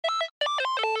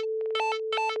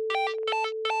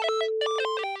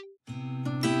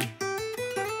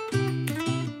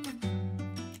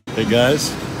Hey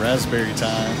guys, raspberry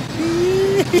time.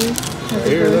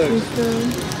 Here, look.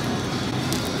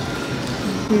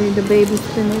 We need the baby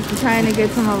spinach. I'm trying to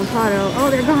get some avocado. Oh,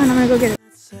 they're gone. I'm gonna go get it.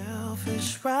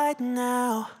 Selfish right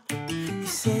now. You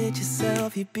said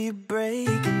yourself you'd be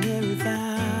breaking every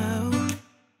vow.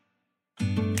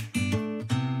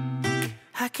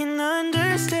 I can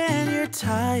understand you're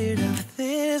tired of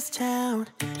this town,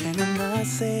 and I'm not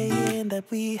saying that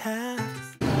we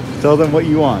have. Tell them what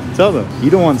you want. Tell them.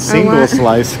 You don't want single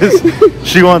slices.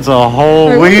 She wants a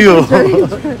whole wheel. I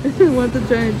want the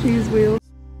giant cheese wheel.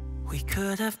 We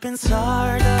could have been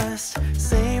stardust,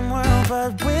 same world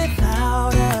but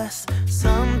without us.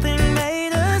 Something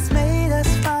made us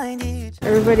find each other.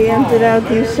 Everybody emptied out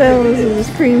these shells of this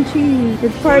cream cheese.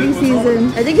 It's party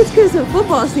season. I think it's because of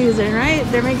football season, right?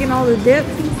 They're making all the dips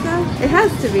and stuff. It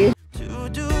has to be. To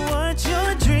do what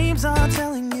your dreams are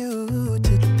telling you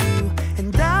to do,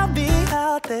 and I'll be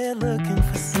out there looking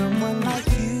for someone like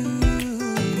you.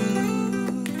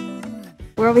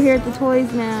 We're over here at the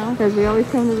toys now because we always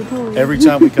come to the toys. Every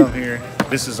time we come here,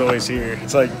 this is always here.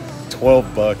 It's like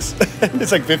 12 bucks.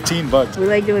 It's like 15 bucks. We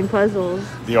like doing puzzles.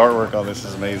 The artwork on this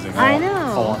is amazing. I know.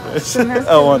 I want this.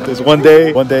 I want this. One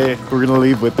day we're gonna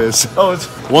leave with this.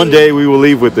 One day we will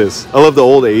leave with this. I love the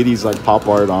old 80s like pop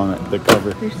art on it, the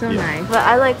cover. They're so nice. But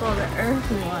I like all the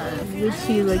earth ones,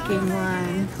 witchy looking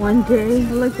ones. One day,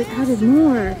 look, they added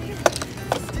more.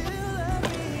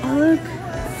 Oh, look,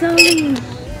 so.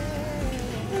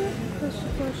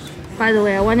 By the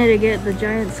way, I wanted to get the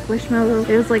giant squishmallow.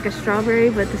 It was like a strawberry,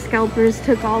 but the scalpers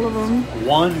took all of them.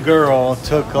 One girl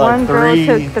took like One girl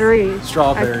took three.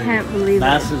 Strawberries. I can't believe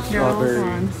Massive it.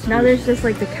 strawberries. Now there's just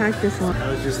like the cactus one. That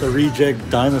was just a reject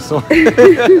dinosaur.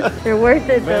 They're worth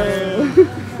it though.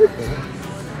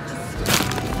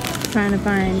 Trying to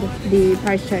find the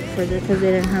price check for this because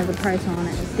they didn't have the price on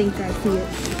it. I think I see it.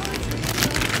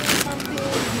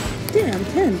 Damn,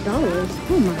 $10.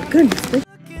 Oh my goodness.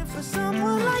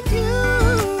 Someone like you,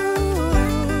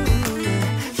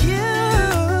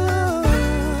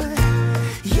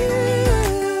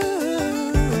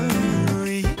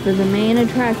 So the main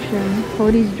attraction,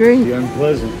 Cody's drink, The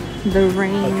unpleasant the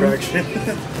rain, attraction.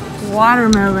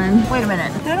 watermelon. Wait a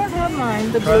minute, I don't have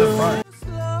mine. The blue one.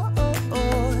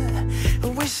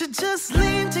 we should just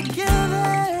lean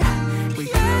together. We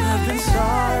could have been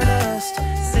stardust,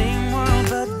 same world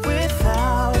but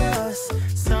without us.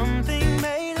 Something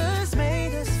made us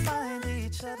find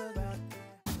each other back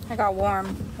there. I got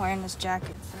warm wearing this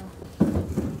jacket, so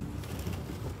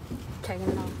taking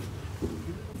it off.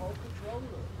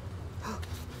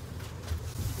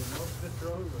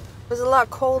 It was a lot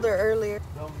colder earlier.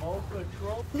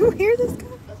 You hear this guy?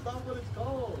 That's not what it's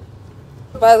called.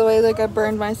 By the way, look, I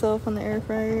burned myself on the air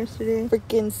fryer yesterday.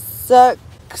 Freaking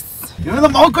sucks. Give me the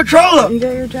remote controller! You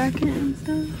got your jacket and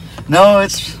stuff? No,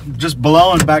 it's just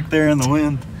blowing back there in the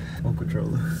wind. Remote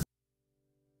controller.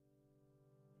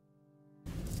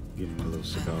 Getting a little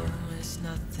cigar.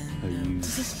 Are you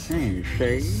saying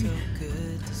shade?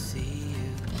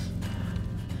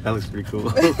 That looks pretty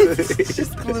cool.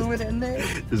 Just glue it in there.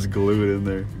 Just glue it in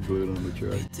there. Glue it on the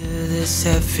truck. We do this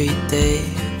every day,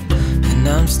 and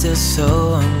I'm still so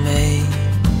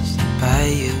amazed by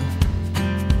you.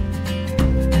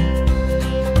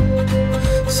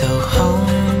 So hold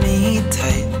me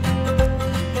tight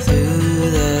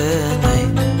through the night.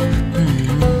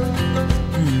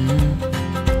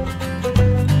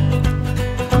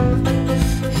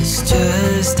 It's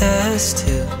just us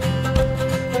two.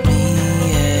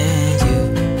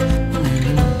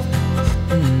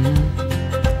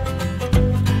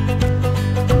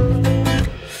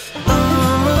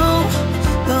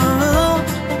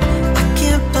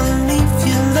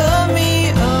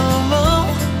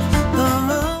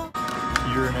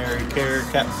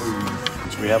 Cat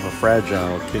food. We have a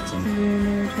fragile kitten.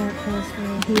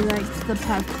 He likes the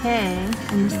pate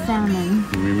and the salmon.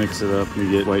 When we mix it up,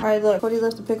 you get white. Alright, look. Cody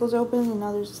left the pickles open and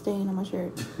now there's a stain on my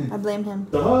shirt. I blame him.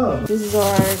 This is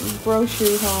our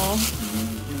grocery haul.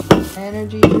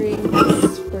 Energy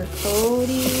drinks for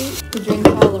Cody. He drinks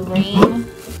all the rain.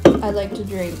 I like to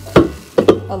drink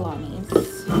Alani's.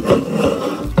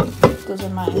 Those are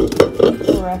my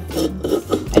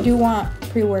preferences. I do want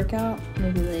pre-workout,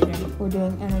 maybe later. We're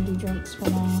doing energy drinks for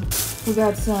now. We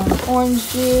got some orange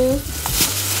juice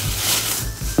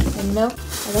and milk.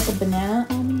 I got the banana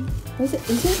almond. What is it?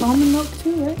 Is it almond milk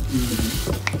too, right?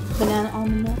 Banana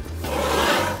almond milk.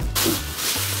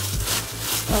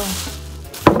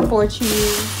 Oh, 4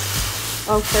 cheese.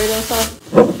 Alfredo sauce.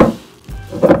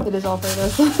 It is Alfredo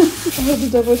sauce. I had to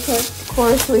double check. Of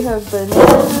course, we have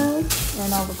bananas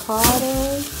and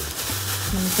avocados.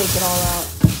 I'm gonna take it all out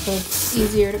so it's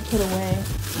easier to put away.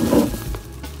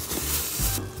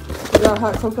 We got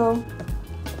hot cocoa.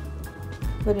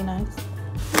 Very nice.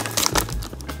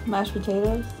 Mashed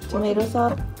potatoes, tomato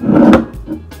sauce,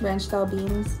 ranch style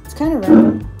beans. It's kind of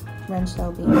random. Ranch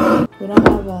style beans. We don't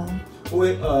have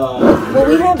well,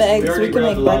 we have eggs. We can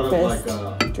make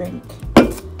breakfast. Drink.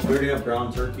 We already have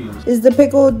ground turkey. Is the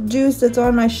pickle juice that's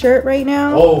on my shirt right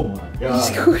now? Oh my god.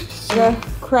 The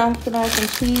Kraft mac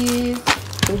and cheese.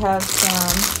 We have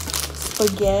some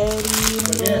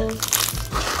spaghetti noodles,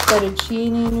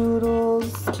 fettuccine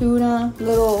noodles, tuna,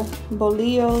 little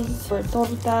bolillos for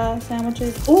torta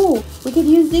sandwiches. Ooh, we could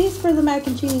use these for the mac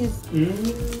and cheese. Little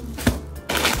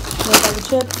bag of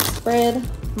chips, bread.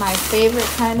 My favorite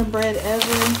kind of bread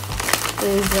ever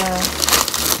is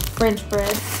French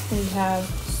bread. We have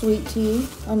sweet tea,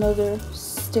 another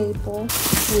staple.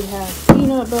 We have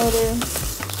peanut butter,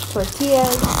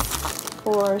 tortillas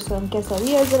for some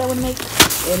quesadillas that I would make.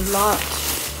 A lot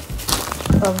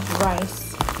of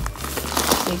rice,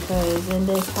 because in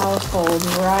this household,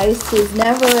 rice is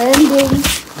never ending.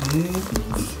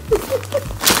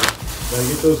 Gotta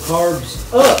get those carbs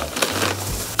up.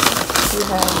 We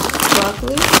have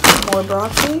broccoli, more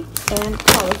broccoli, and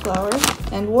cauliflower.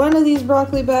 And one of these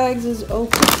broccoli bags is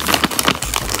open.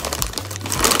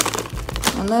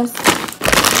 Unless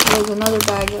there was another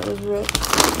bag that was ripped.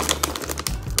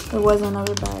 There was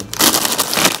another bag.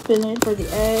 Spinach for the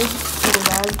eggs, for the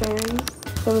raspberries.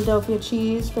 Philadelphia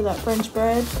cheese for that French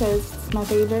bread, because it's my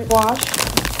favorite. Squash.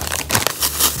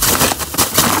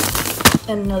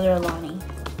 And another Alani.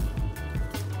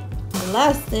 The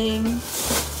last thing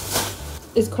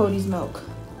is Cody's milk,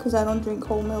 because I don't drink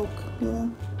whole milk, you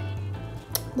know.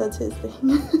 That's his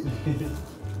thing.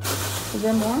 Is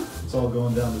there more? It's all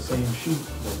going down the same sheet.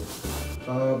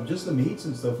 Just the meats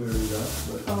and stuff we already got.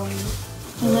 But,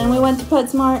 and then we went to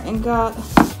Petsmart and got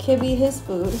Kibby his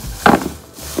food.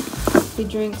 He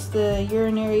drinks the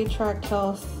urinary tract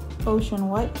health ocean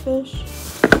whitefish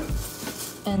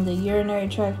and the urinary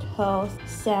tract health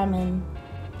salmon.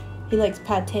 He likes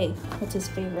pate. That's his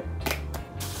favorite.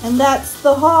 And that's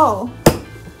the haul.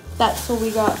 That's what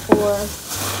we got for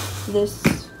this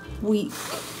week.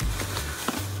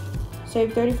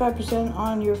 Save 35%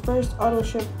 on your first auto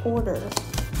ship order.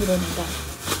 You don't need that.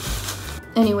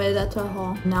 Anyway, that's our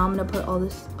haul. Now I'm gonna put all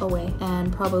this away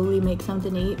and probably make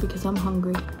something to eat because I'm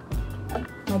hungry.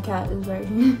 My cat is right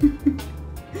here.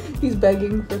 He's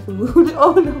begging for food.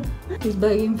 Oh no. He's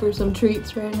begging for some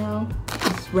treats right now.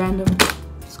 It's random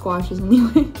squashes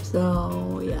anyway.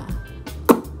 So yeah.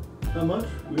 Not much.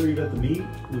 We already got the meat.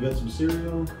 We got some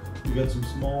cereal. We got some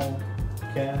small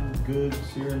canned goods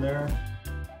here and there.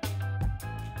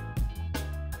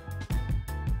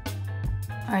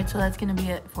 Alright, so that's gonna be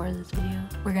it for this video.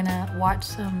 We're gonna watch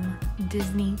some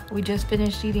Disney. We just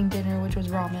finished eating dinner, which was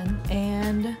ramen.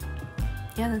 And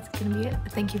yeah, that's gonna be it.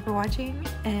 Thank you for watching,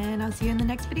 and I'll see you in the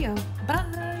next video.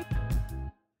 Bye!